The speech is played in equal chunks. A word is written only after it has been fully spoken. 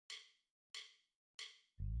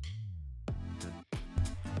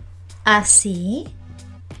así?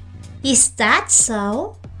 Is that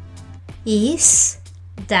so? Is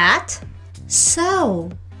that so?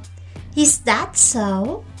 Is that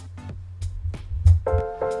so?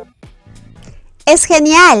 Es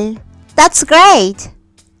genial. That's great.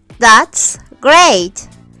 That's great.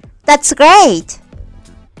 That's great.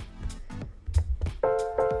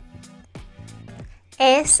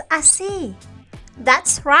 Es así.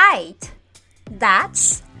 That's right.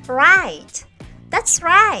 That's right. That's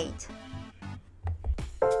right.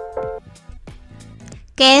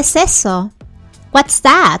 ¿Qué es eso? What's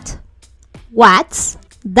that? What's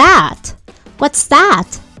that? What's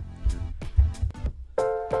that?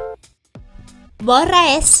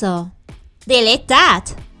 Borra eso. Delete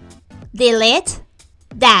that. Delete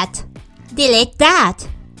that. Delete that.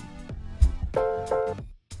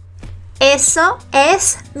 Eso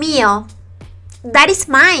es mío. That is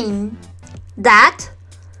mine. That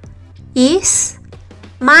is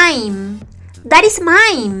mine. That is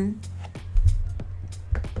mine.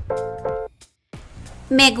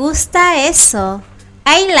 Me gusta eso.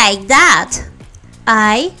 I like that.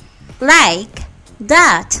 I like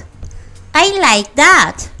that. I like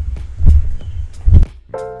that.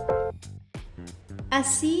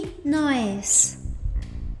 Así no es.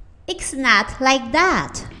 It's not like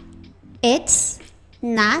that. It's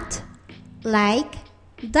not like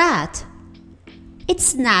that.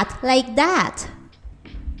 It's not like that.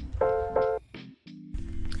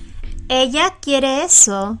 Ella quiere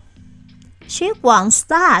eso. She wants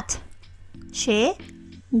that. She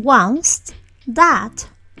wants that.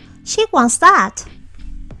 She wants that.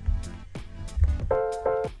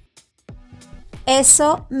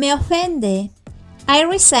 Eso me ofende. I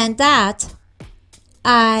resent that.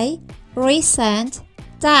 I resent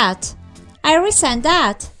that. I resent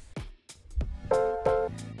that.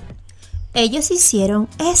 Ellos hicieron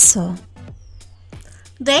eso.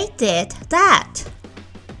 They did that.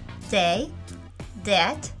 They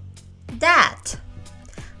did that.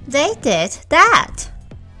 They did that.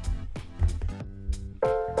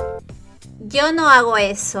 Yo no hago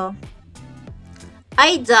eso.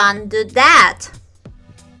 I don't do that.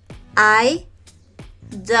 I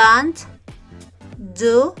don't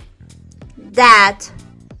do that.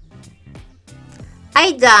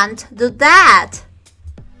 I don't do that.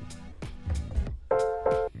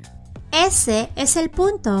 Ese es el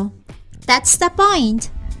punto. That's the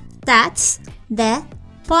point. That's the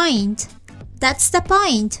point. That's the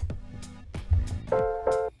point.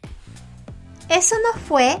 Eso no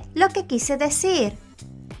fue lo que quise decir.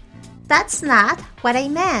 That's not what I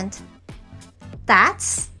meant.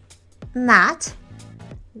 That's not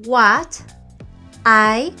what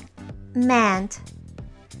I meant.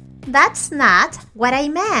 That's not what I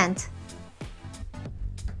meant.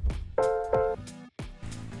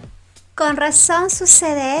 Con razón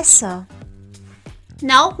sucede eso.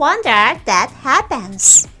 No wonder that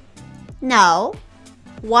happens. No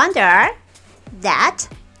wonder that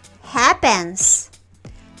happens.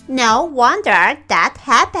 No wonder that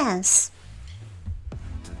happens.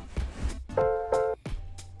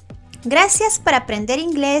 Gracias por aprender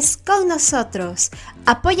inglés con nosotros.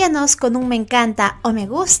 Apóyanos con un me encanta o me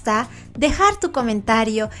gusta, dejar tu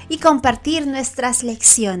comentario y compartir nuestras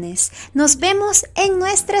lecciones. Nos vemos en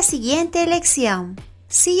nuestra siguiente lección.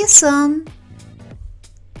 See you soon.